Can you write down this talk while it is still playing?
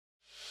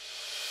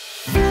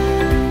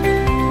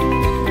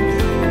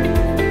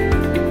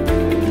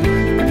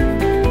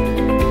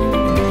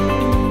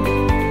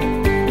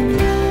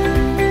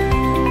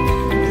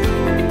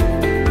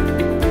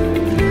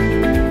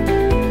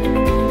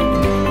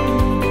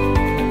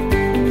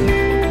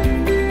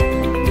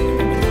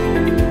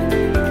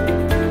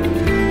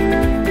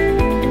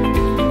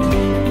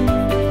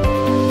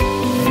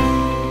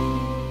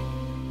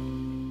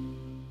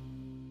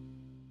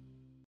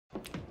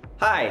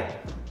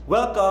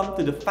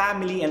to the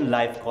Family and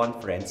Life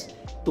Conference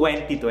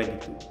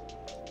 2022.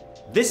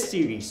 This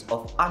series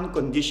of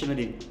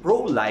unconditionally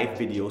pro-life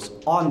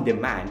videos on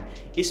demand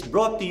is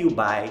brought to you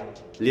by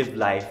Live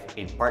Life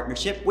in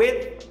partnership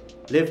with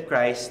Live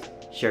Christ,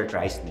 Share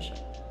Christ Mission.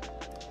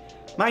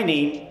 My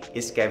name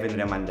is Kevin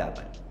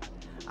Remandaban.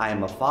 I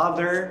am a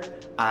father,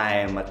 I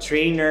am a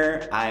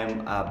trainer, I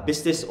am a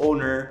business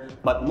owner,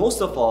 but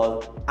most of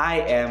all, I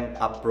am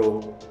a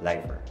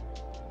pro-lifer.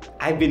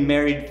 I've been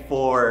married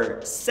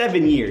for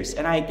 7 years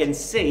and I can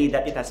say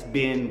that it has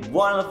been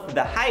one of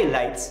the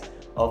highlights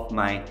of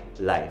my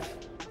life.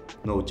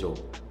 No joke.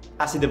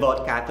 As a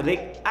devout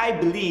Catholic, I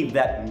believe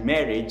that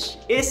marriage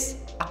is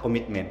a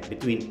commitment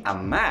between a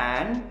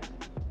man,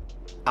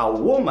 a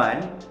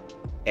woman,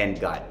 and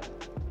God.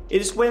 It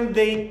is when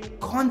they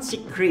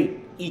consecrate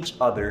each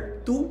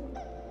other to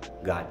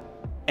God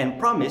and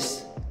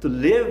promise to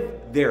live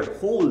their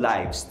whole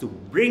lives to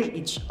bring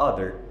each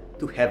other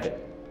to heaven,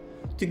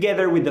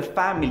 together with the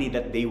family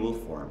that they will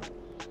form.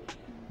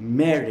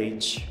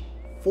 Marriage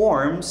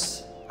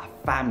forms a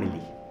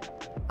family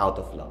out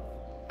of love.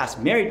 As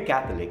married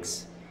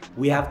Catholics,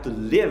 we have to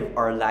live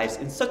our lives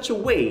in such a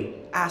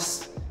way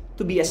as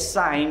to be a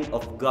sign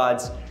of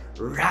God's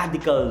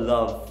radical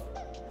love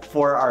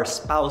for our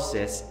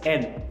spouses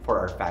and for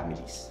our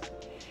families.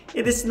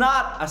 It is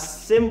not a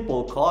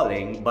simple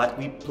calling, but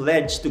we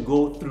pledge to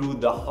go through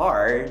the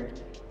hard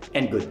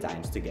and good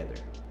times together,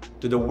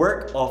 to the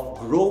work of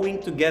growing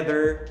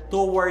together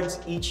towards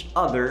each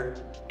other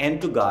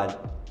and to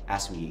God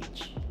as we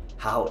age.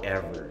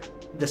 However,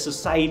 the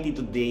society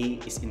today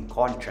is in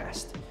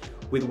contrast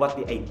with what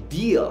the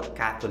ideal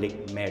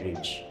Catholic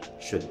marriage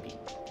should be.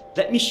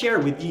 Let me share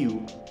with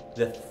you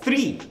the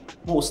 3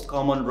 most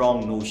common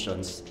wrong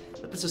notions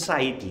that the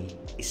society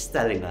is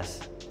telling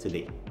us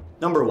today.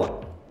 Number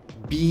 1,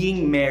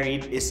 being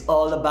married is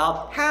all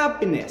about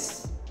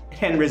happiness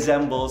and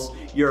resembles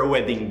your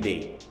wedding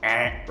day.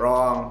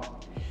 Wrong.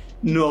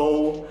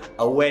 No,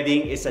 a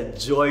wedding is a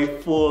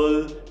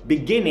joyful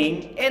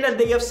beginning and a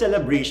day of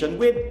celebration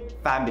with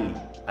family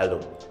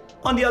alone.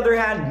 On the other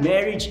hand,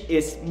 marriage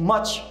is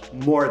much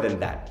more than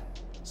that.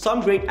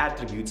 Some great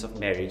attributes of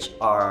marriage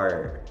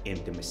are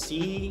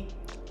intimacy,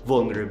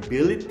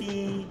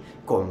 vulnerability,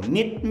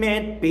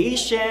 commitment,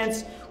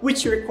 patience,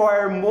 which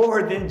require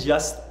more than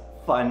just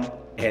fun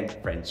and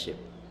friendship.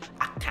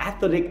 A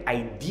Catholic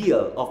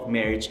ideal of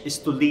marriage is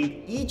to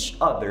lead each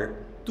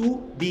other to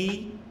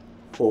be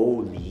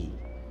holy.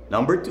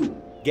 Number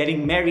 2,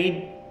 getting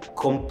married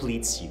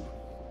completes you.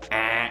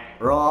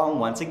 Wrong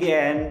once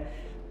again.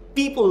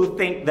 People who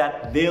think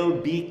that they'll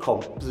be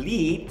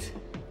complete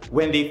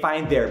when they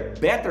find their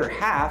better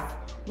half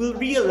will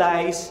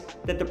realize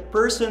that the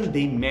person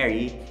they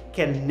marry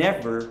can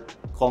never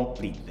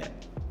complete them.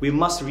 We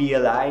must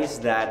realize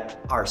that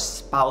our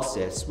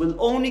spouses will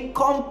only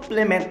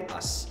complement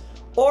us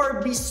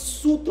or be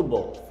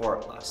suitable for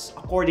us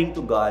according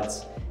to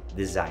God's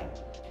design.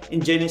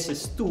 In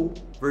Genesis 2,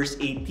 verse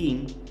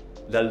 18,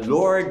 the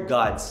Lord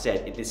God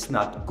said, "It is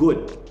not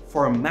good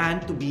for a man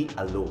to be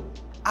alone.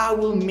 I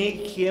will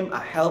make him a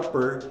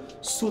helper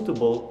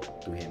suitable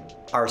to him."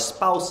 Our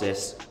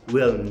spouses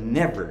will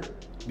never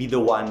be the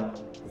one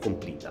who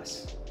complete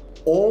us.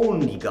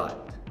 Only God,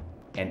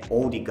 and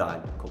only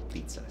God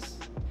completes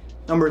us.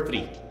 Number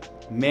 3,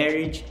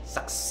 marriage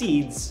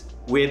succeeds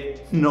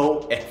with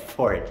no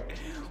effort.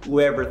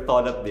 Whoever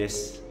thought of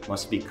this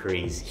must be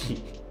crazy.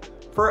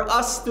 For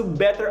us to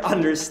better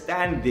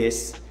understand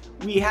this,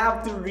 we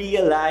have to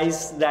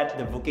realize that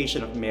the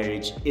vocation of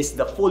marriage is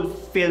the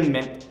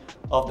fulfillment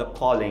of the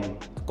calling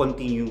to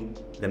continue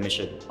the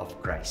mission of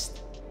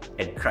Christ.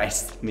 And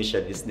Christ's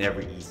mission is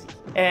never easy.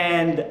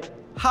 And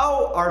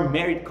how are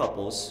married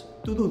couples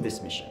to do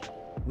this mission?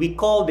 We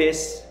call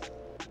this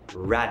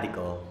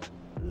radical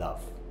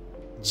love.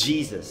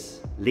 Jesus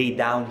laid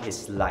down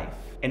his life,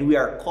 and we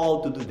are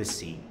called to do the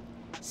same.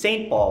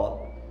 St.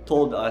 Paul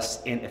told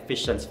us in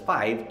Ephesians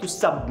 5 to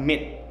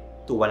submit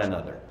to one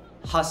another.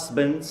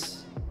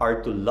 Husbands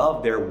are to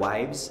love their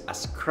wives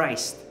as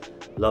Christ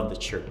loved the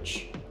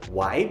church.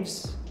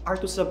 Wives are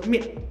to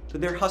submit to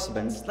their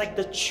husbands like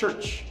the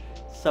church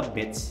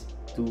submits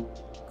to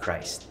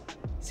Christ.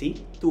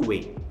 See?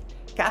 Two-way.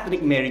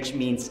 Catholic marriage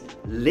means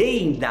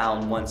laying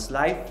down one's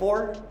life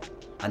for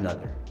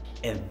another.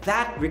 And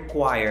that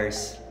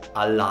requires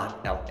a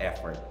lot of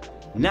effort.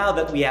 Now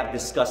that we have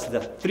discussed the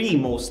 3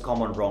 most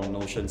common wrong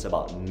notions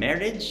about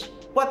marriage,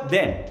 what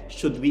then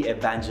should we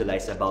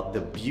evangelize about the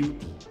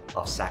beauty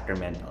of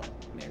sacramental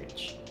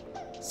marriage?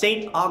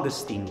 St.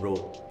 Augustine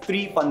wrote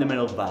 3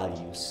 fundamental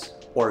values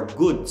or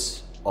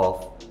goods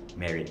of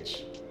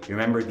marriage.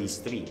 Remember these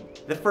 3.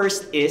 The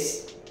first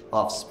is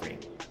offspring.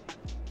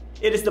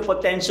 It is the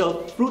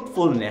potential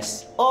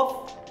fruitfulness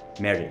of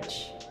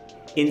marriage.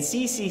 In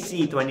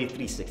CCC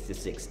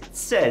 2366, it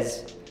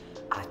says,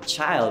 "A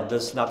child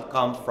does not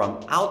come from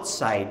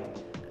outside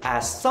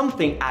as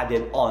something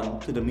added on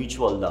to the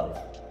mutual love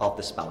of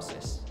the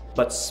spouses,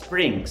 but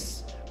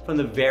springs from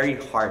the very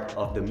heart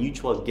of the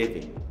mutual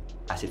giving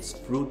as its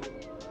fruit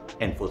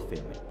and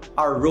fulfillment."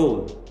 Our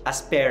role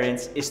as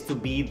parents is to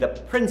be the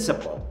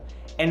principal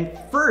and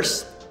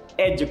first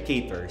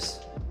educators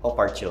of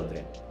our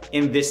children.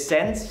 In this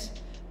sense,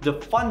 the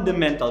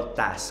fundamental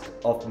task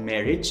of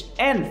marriage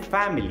and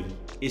family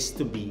is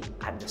to be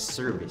at the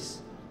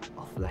service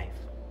of life.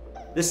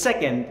 The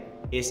second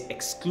is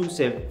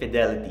exclusive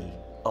fidelity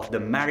of the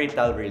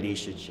marital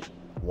relationship.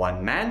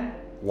 One man,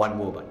 one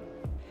woman.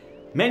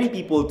 Many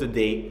people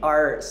today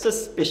are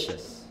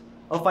suspicious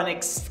of an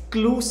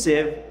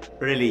exclusive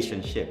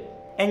relationship,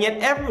 and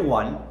yet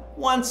everyone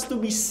wants to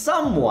be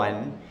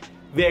someone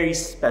very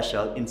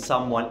special in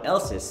someone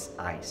else's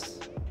eyes.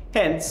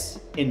 Hence,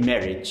 in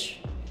marriage,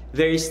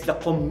 there is the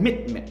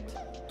commitment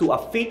to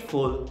a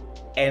faithful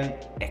and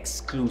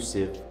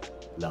exclusive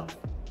love.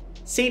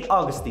 St.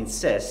 Augustine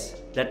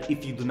says that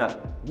if you do not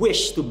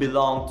wish to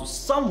belong to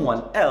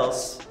someone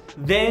else,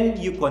 then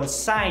you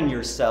consign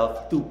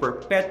yourself to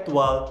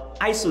perpetual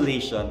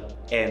isolation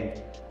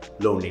and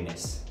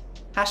loneliness.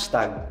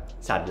 Hashtag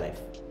sad life.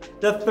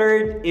 The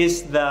third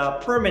is the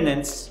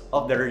permanence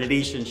of the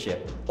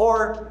relationship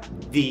or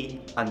the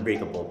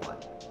unbreakable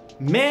bond.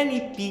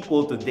 Many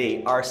people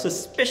today are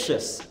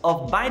suspicious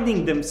of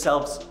binding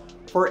themselves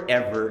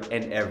forever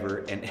and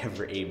ever and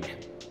ever. Amen.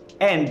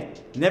 And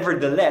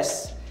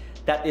nevertheless,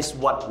 that is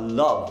what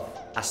love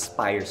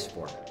aspires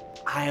for.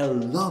 I'll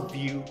love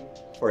you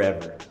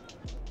forever.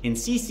 In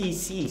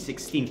CCC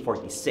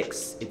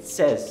 1646, it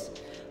says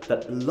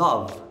that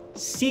love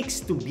seeks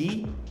to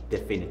be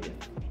definitive.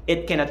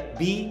 It cannot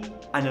be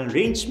an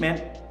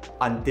arrangement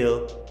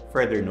until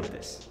further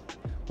notice.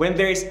 When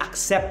there is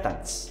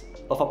acceptance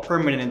of a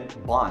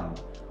permanent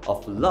bond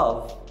of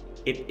love,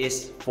 it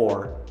is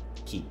for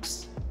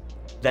keeps.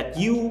 That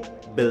you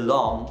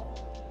belong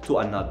to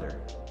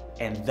another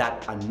and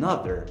that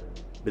another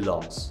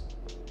belongs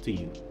to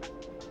you.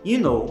 You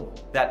know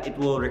that it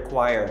will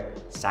require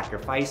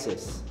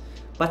sacrifices,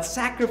 but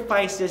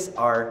sacrifices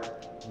are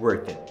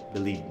worth it,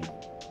 believe me.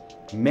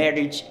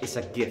 Marriage is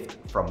a gift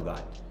from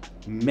God.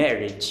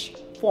 Marriage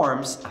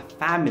forms a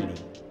family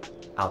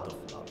out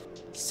of love.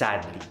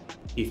 Sadly,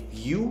 if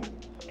you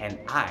and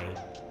I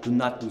do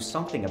not do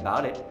something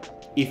about it,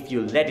 if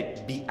you let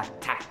it be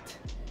attacked,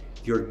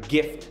 your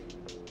gift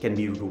can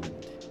be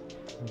ruined.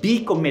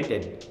 Be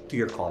committed to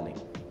your calling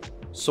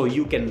so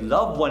you can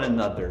love one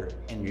another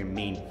and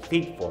remain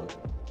faithful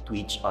to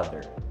each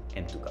other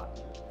and to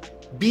God.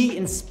 Be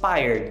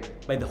inspired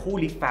by the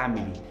Holy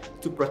Family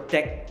to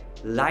protect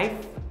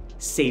life,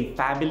 save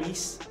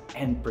families,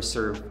 and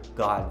preserve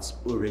God's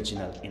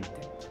original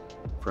intent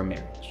for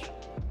marriage.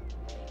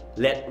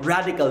 Let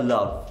radical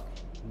love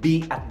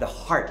be at the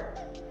heart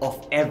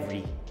of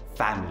every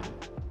family.